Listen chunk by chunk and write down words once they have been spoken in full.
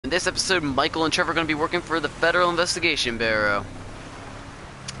this episode, Michael and Trevor are going to be working for the Federal Investigation Bureau.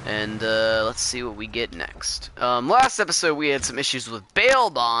 And let's see what we get next. Last episode we had some issues with bail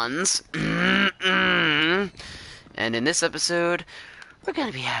bonds. And in this episode, we're going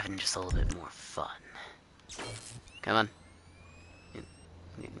to be having just a little bit more fun. Come on.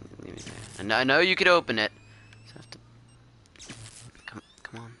 I know you could open it. So I have to...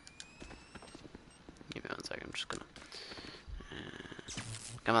 Come on. Give me 1 second. I'm just gonna.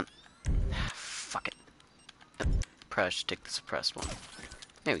 Come on. Fuck it. Yep. Probably should take the suppressed one.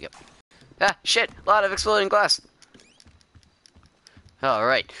 There we go. Ah, shit! A lot of exploding glass.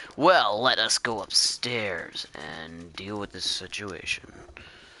 Alright. Well, let us go upstairs and deal with this situation.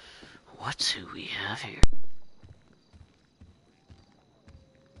 What do we have here?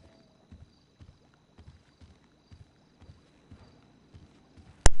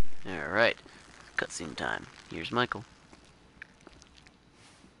 Alright. Cutscene time. Here's Michael.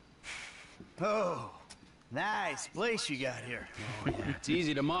 Oh, nice place you got here. Oh, yeah. It's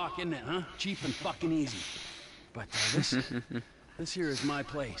easy to mock, isn't it, huh? Cheap and fucking easy. But this here is my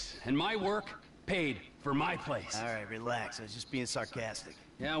place. And my work paid for my place. All right, relax. I was just being sarcastic.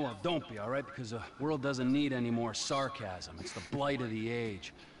 Yeah, well, don't be, all right? Because the world doesn't need any more sarcasm. It's the blight of the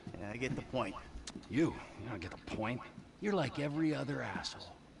age. Yeah, I get the point. You don't get the point. You're like every other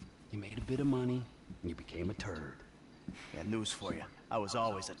asshole. You made a bit of money, and you became a turd. Got news for you. I was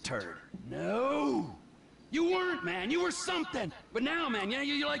always a turd. No! You weren't, man. You were something. But now, man,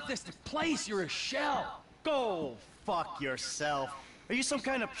 you're like this place. You're a shell. Go fuck yourself. Are you some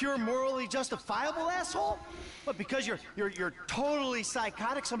kind of pure morally justifiable asshole? But because you're totally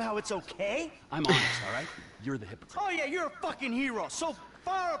psychotic, somehow it's okay? I'm honest, all right? You're the hypocrite. Oh yeah, you're a fucking hero. So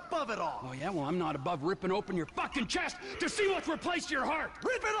far above it all. Oh yeah, well I'm not above ripping open your fucking chest to see what's replaced your heart.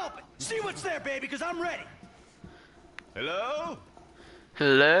 Rip it open. See what's there, baby, because I'm ready. Hello?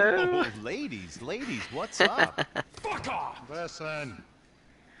 Hello? Oh, ladies, what's up? Fuck off! Listen,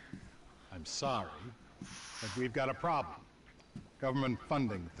 I'm sorry, but we've got a problem. Government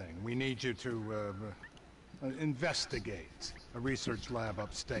funding thing. We need you to investigate a research lab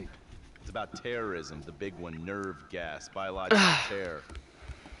upstate. It's about terrorism, the big one, nerve gas, biological terror.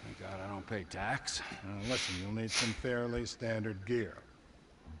 Thank God I don't pay tax. Listen, you'll need some fairly standard gear.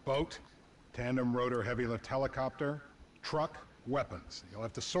 Boat, tandem rotor heavy lift helicopter, truck, weapons. You'll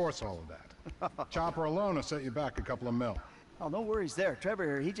have to source all of that. Chopper alone will set you back a couple of mil. Oh, no worries there. Trevor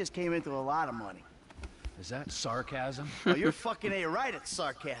here, he just came into a lot of money. Is that sarcasm? Oh, you're fucking A-right at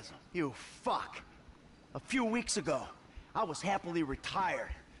sarcasm. You fuck. A few weeks ago, I was happily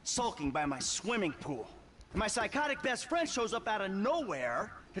retired, sulking by my swimming pool. And my psychotic best friend shows up out of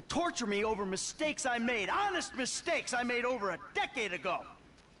nowhere to torture me over mistakes I made. Honest mistakes I made over a decade ago.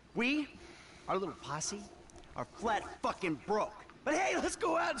 We, our little posse, are flat fucking broke. But hey, let's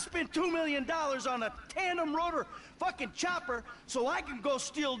go out and spend $2 million on a tandem rotor fucking chopper so I can go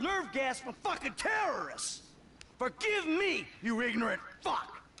steal nerve gas from fucking terrorists. Forgive me, you ignorant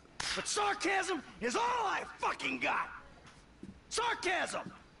fuck. But sarcasm is all I fucking got. Sarcasm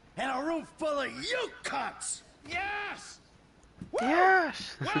and a room full of you cunts. Yes! Woo!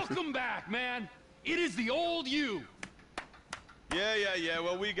 Yes! Welcome back, man. It is the old you. Yeah,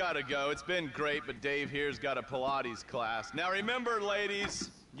 well, we gotta go. It's been great, but Dave here's got a Pilates class. Now remember, ladies,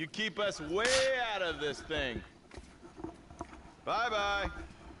 you keep us way out of this thing. Bye-bye.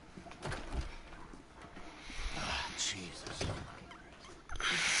 Jesus.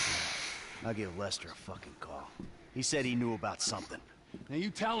 I'll give Lester a fucking call. He said he knew about something. Now you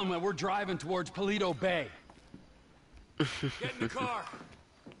tell him that we're driving towards Paleto Bay. Get in the car.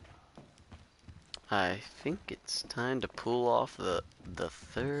 I think it's time to pull off the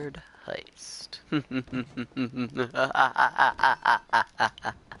third heist.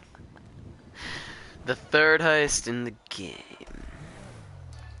 The third heist in the game.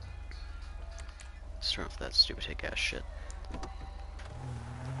 Let's turn off that stupid hick-ass shit.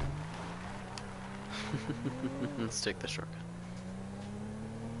 Let's take the shortcut.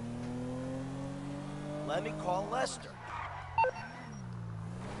 Let me call Lester.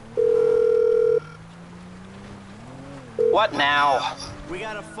 What now? We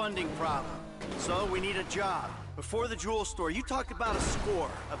got a funding problem, so we need a job. Before the jewel store, you talked about a score,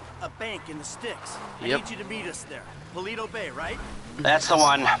 a bank in the sticks. I Yep. need you to meet us there. Paleto Bay, right? That's the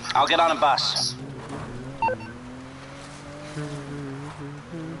one. I'll get on a bus.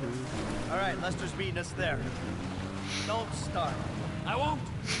 All right, Lester's meeting us there. Don't start. I won't.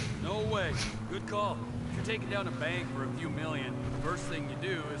 No way. Good call. If you're taking down a bank for a few million, first thing you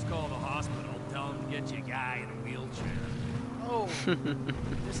do is call the hospital. Tell them to get you a guy in a wheelchair. Oh,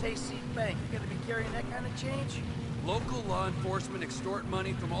 this hayseed bank, you gonna be carrying that kind of change? Local law enforcement extort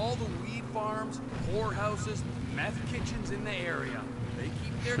money from all the weed farms, whorehouses, meth kitchens in the area. They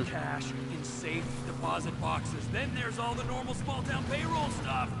keep their cash in safe deposit boxes. Then there's all the normal small-town payroll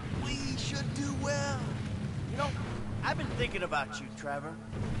stuff. We should do well. You know, I've been thinking about you, Trevor.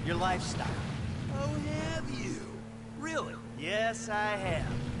 Your lifestyle. Oh, have you? Really? Yes, I have.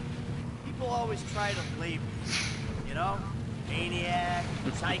 People always try to label you. You know? Maniac,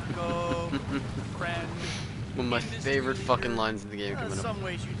 psycho, friend. One of my favorite fucking lines in the game In coming up. some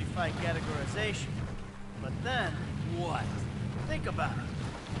ways you defy categorization. But then, What? think about it.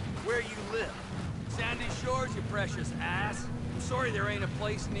 Where you live. Sandy Shores, you precious ass. I'm sorry there ain't a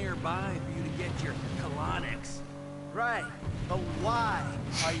place nearby for you to get your colonics. Right. But why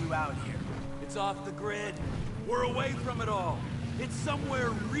are you out here? It's off the grid. We're away from it all. It's somewhere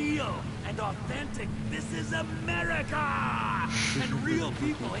real and authentic. This is America! And real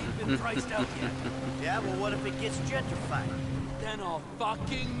people ain't been priced out yet. Yeah, well, what if it gets gentrified? Then I'll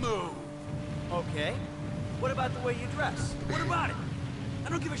fucking move. Okay. What about the way you dress? What about it? I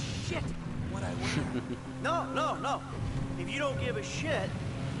don't give a shit what I wear. No. If you don't give a shit,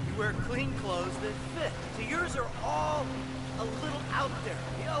 you wear clean clothes that fit. So yours are all a little out there,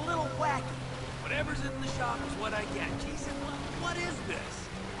 you know, a little wacky. Whatever's in the shop is what I get. Jason, what is this?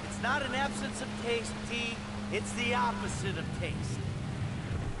 It's not an absence of taste, T. It's the opposite of taste.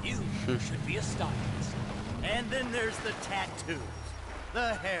 You should be a stylist. And then there's the tattoos,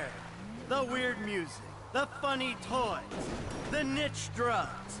 the hair, the weird music, the funny toys, the niche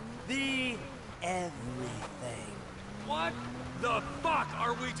drugs, the everything. What the fuck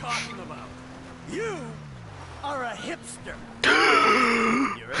are we talking about? You are a hipster.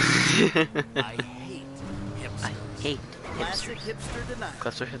 You ready? I hate hipsters. I hate Classic hipsters. hipster denial.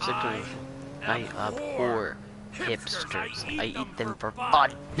 Classic hipster too. I abhor hipsters. I eat them for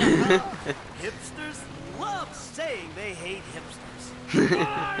fun. Hipsters love saying they hate hipsters.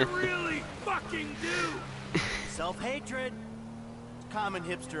 I really fucking do. Self-hatred. Common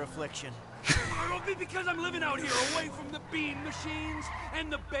hipster affliction. It'll be because I'm living out here away from the bean machines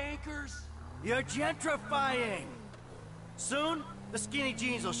and the bankers. You're gentrifying. Soon, the skinny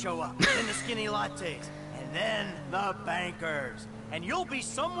jeans will show up, and the skinny lattes, and then the bankers. And you'll be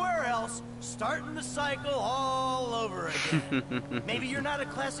somewhere else, starting the cycle all over again. Maybe you're not a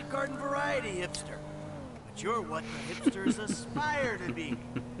classic garden variety hipster, but you're what the hipsters aspire to be.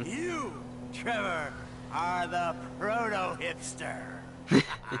 You, Trevor, are the proto-hipster.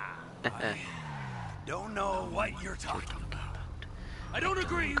 I don't know what you're talking about. I don't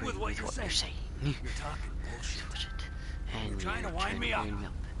agree with what you're saying. You're talking bullshit. And You're trying to wind me up.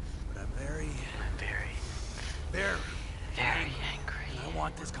 But I'm very angry. I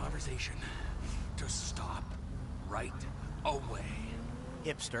want this conversation to stop right away.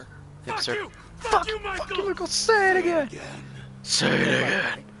 Hipster. Fuck Hipster. you! Fuck you, Michael! Fuck you, Michael! Say it again! Say it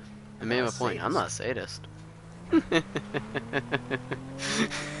again! I made my point. I'm not a sadist.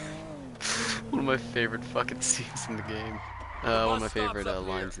 One of my favorite fucking scenes in the game. One of my favorite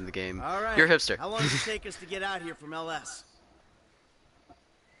lines in the game. All right. You're a hipster. How long does it take us to get out here from LS?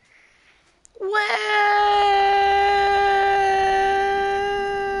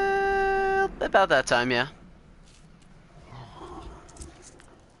 Well, about that time, yeah.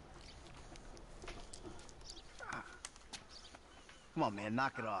 Come on, man,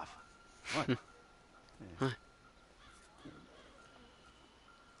 knock it off. What?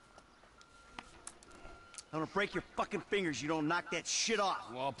 I'm gonna break your fucking fingers. You don't knock that shit off.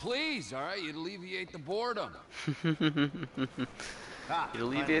 Well, please, all right? You'd alleviate the boredom. You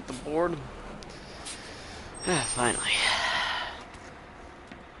alleviate the boredom. Finally.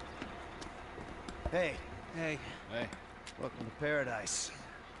 Hey, Hey. welcome to paradise.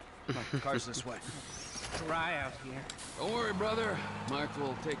 Come on, car's this way. Dry out here. Don't worry, brother. Mark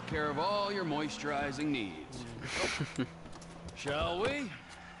will take care of all your moisturizing needs. Shall we?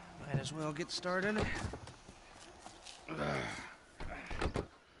 Might as well get started.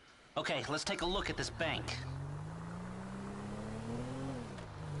 Okay, let's take a look at this bank.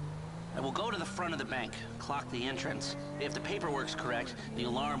 And we'll go to the front of the bank, clock the entrance. If the paperwork's correct, the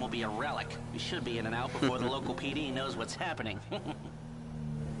alarm will be a relic. We should be in and out before the local PD knows what's happening.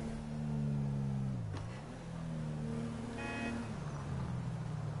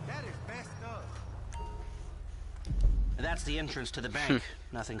 That is best of. That's the entrance to the bank.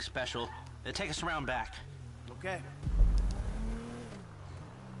 Nothing special. Take us around back. Okay.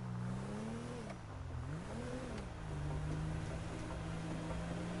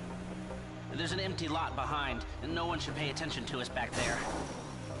 There's an empty lot behind, and no one should pay attention to us back there.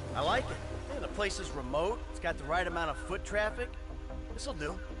 I like it. Yeah, the place is remote. It's got the right amount of foot traffic. This'll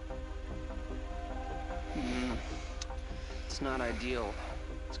do. It's not ideal.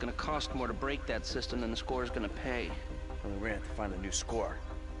 It's gonna cost more to break that system than the score's gonna pay. Well, we're gonna have to find a new score.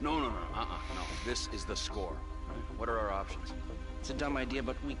 No. This is the score. What are our options? It's a dumb idea,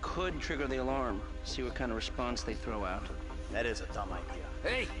 but we could trigger the alarm. See what kind of response they throw out. That is a dumb idea.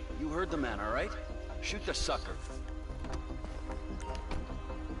 Hey, you heard the man, all right? Shoot the sucker.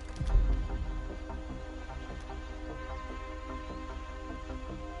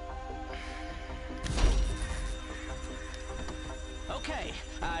 Okay,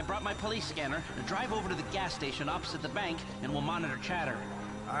 I brought my police scanner. Drive over to the gas station opposite the bank, and we'll monitor chatter.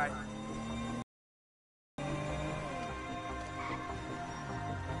 All right.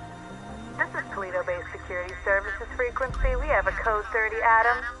 This is Toledo-based Security Services frequency. We have a code 30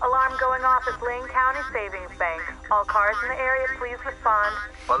 Adam. Alarm going off at Blaine County Savings Bank. All cars in the area, please respond.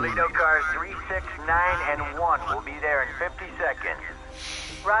 Toledo cars 3, 6, 9, and 1 will be there in 50 seconds.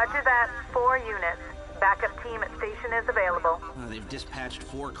 Roger that. 4 units. Backup team at station is available. They've dispatched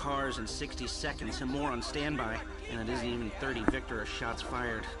 4 cars in 60 seconds and more on standby. And it isn't even 30 Victor or shots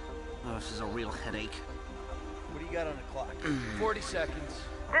fired. Oh, this is a real headache. What do you got on the clock? 40 seconds.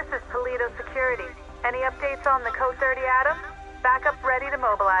 This is Toledo Security. Any updates on the code 30 Adam? Backup ready to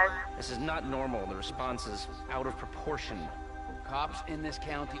mobilize. This is not normal. The response is out of proportion. Cops in this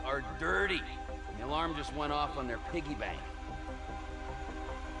county are dirty. The alarm just went off on their piggy bank.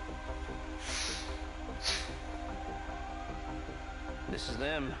 This is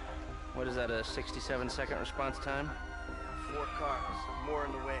them. What is that, a 67-second response time? 4 cars. More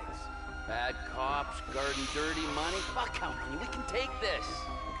in the wings. Bad cops, guarding dirty money. Fuck how many? We can take this.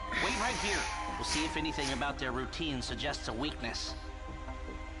 Wait right here. We'll see if anything about their routine suggests a weakness.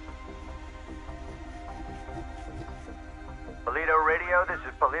 Toledo Radio, this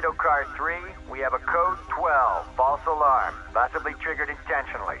is Toledo car 3. We have a code 12, false alarm, possibly triggered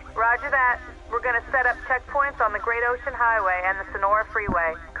intentionally. Roger that. We're gonna set up checkpoints on the Great Ocean Highway and the Sonora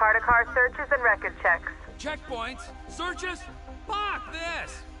Freeway. Car-to-car searches and record checks. Checkpoints? Searches? Fuck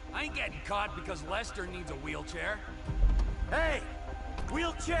this! I ain't getting caught because Lester needs a wheelchair. Hey!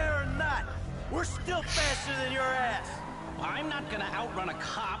 Wheelchair or not, we're still faster than your ass. I'm not gonna outrun a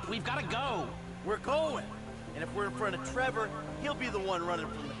cop. We've gotta go. We're going. And if we're in front of Trevor, he'll be the one running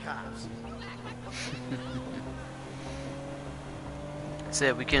from the cops.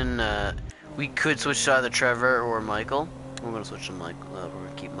 So we could switch to either Trevor or Michael. We're gonna switch to Michael. We're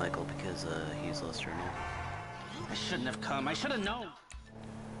gonna keep Michael because he's Lester now. I shouldn't have come. I should have known.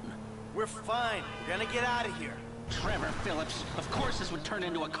 We're fine. We're gonna get out of here. Trevor Phillips. Of course this would turn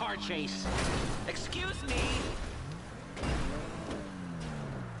into a car chase. Excuse me.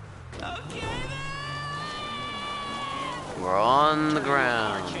 Okay We're on the Car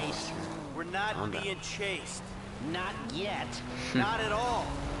ground. chase. We're not Calm down. being chased. Not yet. Not at all.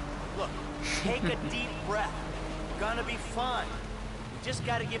 Look, take a deep breath. We're gonna be fine. We just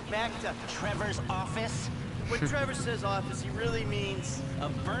gotta get back to... Trevor's office. When Trevor says office, he really means... A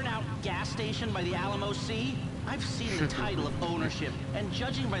burnout gas station by the Alamo Sea? I've seen the title of ownership, and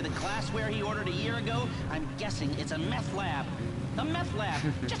judging by the glassware he ordered a year ago, I'm guessing it's a meth lab. A meth lab.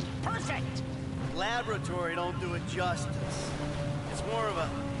 Just perfect. Laboratory don't do it justice. It's more of a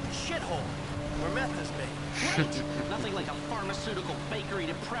shithole where meth is made. Great. Nothing like a pharmaceutical bakery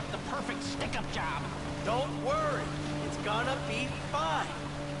to prep the perfect stick-up job. Don't worry. It's gonna be fine.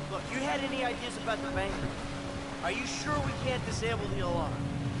 Look, you had any ideas about the bank? Are you sure we can't disable the alarm?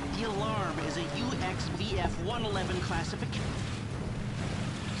 The alarm is a UXVF-111 classification.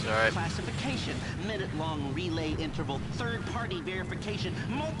 Minute-long relay interval, third-party verification,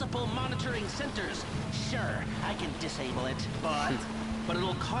 multiple monitoring centers. Sure, I can disable it. But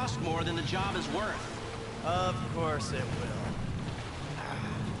it'll cost more than the job is worth. Of course it will.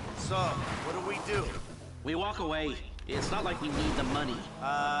 So, what do we do? We walk away. It's not like we need the money.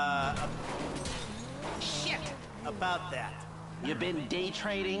 Shit! About that. You been day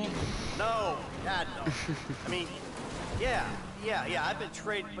trading? No, God no. I mean, yeah, I've been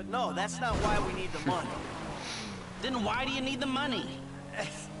trading, but no, that's not why we need the money. Then why do you need the money?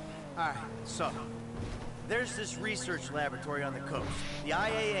 Alright, so, there's this research laboratory on the coast. The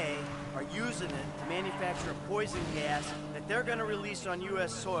IAA are using it to manufacture a poison gas that they're gonna release on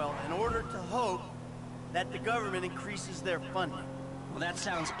US soil in order to hope that the government increases their funding. Well, that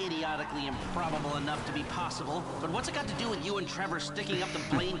sounds idiotically improbable enough to be possible, but what's it got to do with you and Trevor sticking up the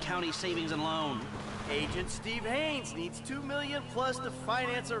Blaine County Savings and Loan? Agent Steve Haynes needs $2 million plus to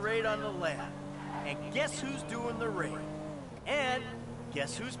finance a raid on the lab. And guess who's doing the raid? And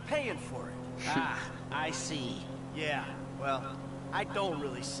guess who's paying for it? Ah, I see. Yeah, well, I don't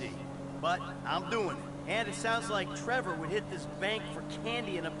really see. But I'm doing it. And it sounds like Trevor would hit this bank for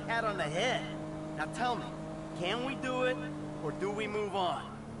candy and a pat on the head. Now tell me, can we do it? or do we move on?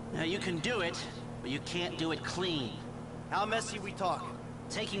 Now, you can do it, but you can't do it clean. How messy we talking?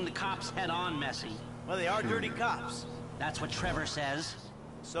 Taking the cops head-on messy. Well, they are dirty cops. That's what Trevor says.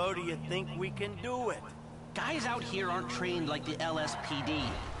 So do you think we can do it? Guys out here aren't trained like the LSPD.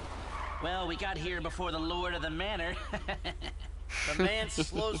 Well, we got here before the Lord of the Manor. The man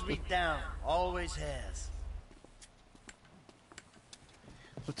slows me down. Always has.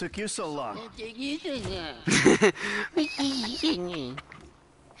 What took you so long?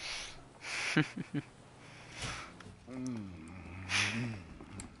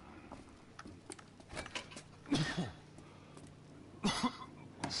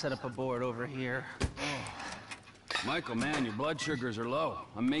 Set up a board over here. Michael, man, your blood sugars are low.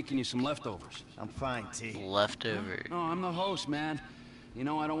 I'm making you some leftovers. I'm fine, T. Leftover. No, I'm the host, man. You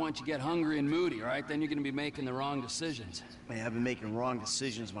know, I don't want you to get hungry and moody, all right? Then you're gonna be making the wrong decisions. Man, I've been making wrong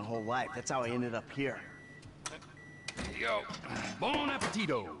decisions my whole life. That's how I ended up here. There you go. Bon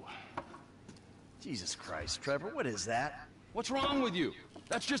appetito. Jesus Christ, Trevor, what is that? What's wrong with you?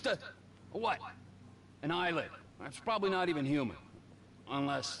 That's just a what? An eyelid. That's probably not even human.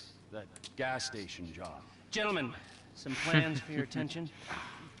 Unless that gas station job. Gentlemen, some plans for your attention?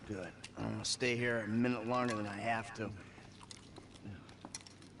 Good. I'm gonna stay here a minute longer than I have to.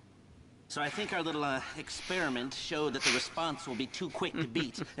 So I think our little experiment showed that the response will be too quick to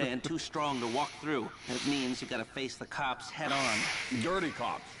beat and too strong to walk through. And it means you've got to face the cops head on. Dirty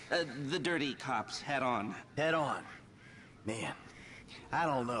cops. The dirty cops head on. Head on. Man, I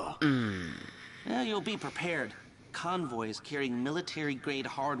don't know. Well, you'll be prepared. Convoys carrying military-grade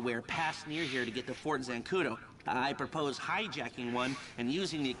hardware pass near here to get to Fort Zancudo. I propose hijacking one and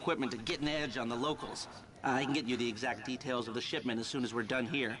using the equipment to get an edge on the locals. I can get you the exact details of the shipment as soon as we're done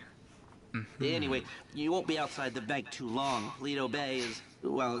here. Anyway, you won't be outside the bank too long. Lido Bay is,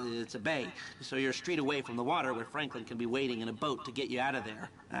 well, it's a bay, so you're a street away from the water where Franklin can be waiting in a boat to get you out of there.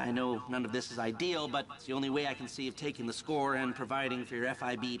 I know none of this is ideal, but it's the only way I can see of taking the score and providing for your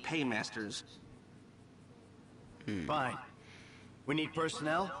FIB paymasters. Fine. We need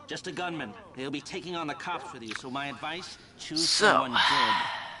personnel? Just a gunman. They'll be taking on the cops with you, so my advice, choose So, someone good.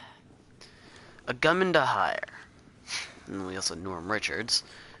 a gunman to hire. And we also Norm Richards,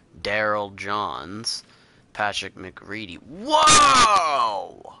 Daryl Johns, Patrick McReady.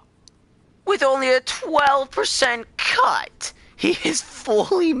 Whoa! With only a 12% cut, he is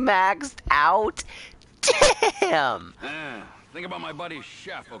fully maxed out. Damn! Think about my buddy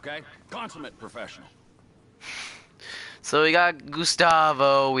Chef, okay? Consummate professional. So we got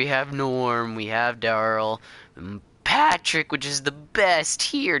Gustavo, we have Norm, we have Daryl, Patrick, which is the best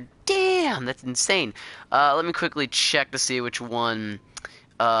here. Damn, that's insane. Let me quickly check to see which one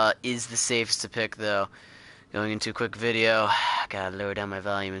is the safest to pick, though. Going into a quick video. Gotta lower down my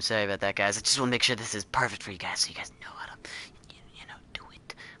volume and sorry about that, guys. I just want to make sure this is perfect for you guys, so you guys know how to, you know, do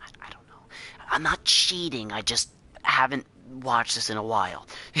it. I don't know. I'm not cheating. I just haven't watched this in a while.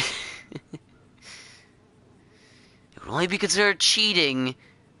 It would only be considered cheating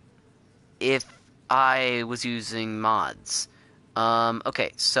if I was using mods.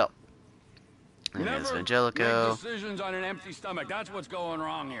 Okay, so. There's Angelico. Make decisions on an empty stomach. That's what's going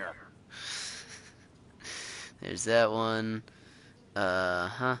wrong here. There's that one.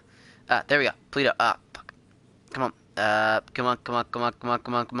 There we go. Polito. Fuck. Come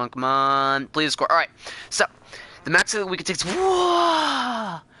on. Come on. Please score. Alright. So, the max that we can take is...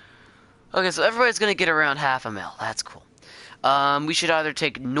 Whoa! Okay, so everybody's gonna get around half a mil. That's cool. We should either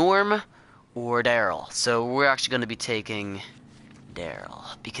take Norm or Daryl. So we're actually gonna be taking Daryl.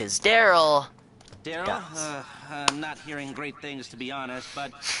 Because Daryl... I'm not hearing great things, to be honest,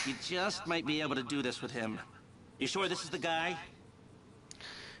 but you just might be able to do this with him. You sure this is the guy?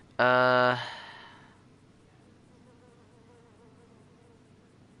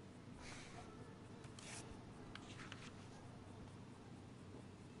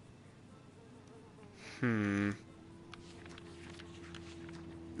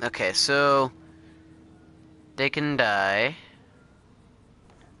 Okay, so they can die.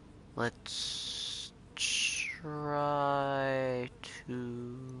 Let's try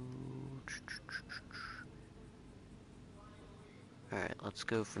to... Alright, let's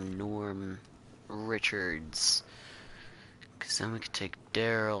go for Norm Richards. Because then we could take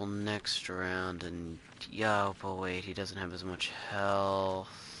Daryl next round, and... Yeah, but wait, he doesn't have as much health.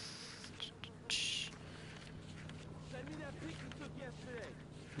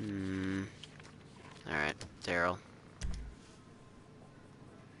 Alright, Daryl.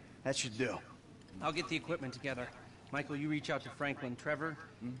 That should do. I'll get the equipment together. Michael, you reach out to Franklin. Trevor,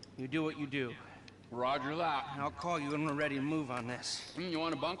 you do what you do. Roger that. I'll call you when we're ready to move on this. You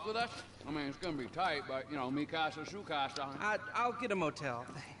want to bunk with us? I mean, it's gonna be tight, but, you know, me casa, su casa. I'll get a motel,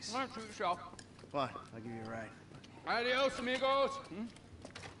 thanks. All right, suit yourself. What? I'll give you a ride. Adios, amigos.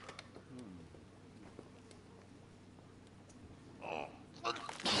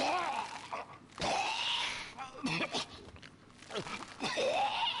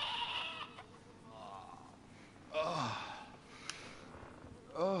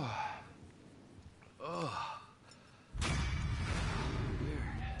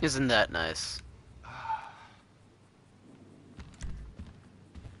 Isn't that nice?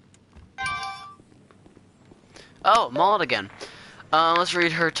 Oh, Maud again. Let's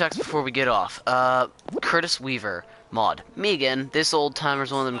read her text before we get off. Curtis Weaver, Maud. Me again. This old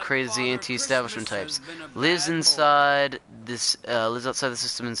timer's one of them crazy anti-establishment types. Lives outside the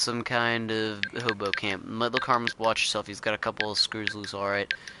system in some kind of hobo camp. Look harmless, watch yourself. He's got a couple of screws loose,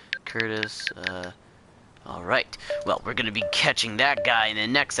 alright. Curtis, alright. Well, we're gonna be catching that guy in the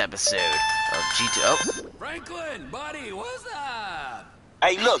next episode of G2. Oh. Franklin, buddy, what's up?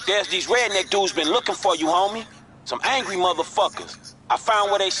 Hey, look, there's these redneck dudes been looking for you, homie. Some angry motherfuckers. I found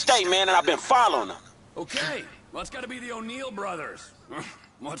where they stay, man, and I've been following them. Okay, well, it's gotta be the O'Neill brothers.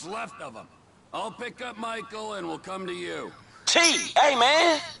 What's left of them. I'll pick up Michael and we'll come to you. T, hey,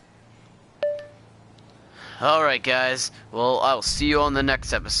 man. Alright, guys. Well, I'll see you on the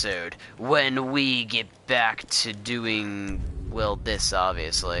next episode when we get back to doing, well, this,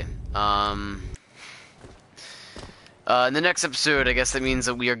 obviously. In the next episode, I guess that means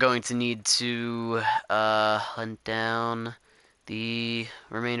that we are going to need to, hunt down the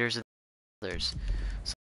remainders of the others.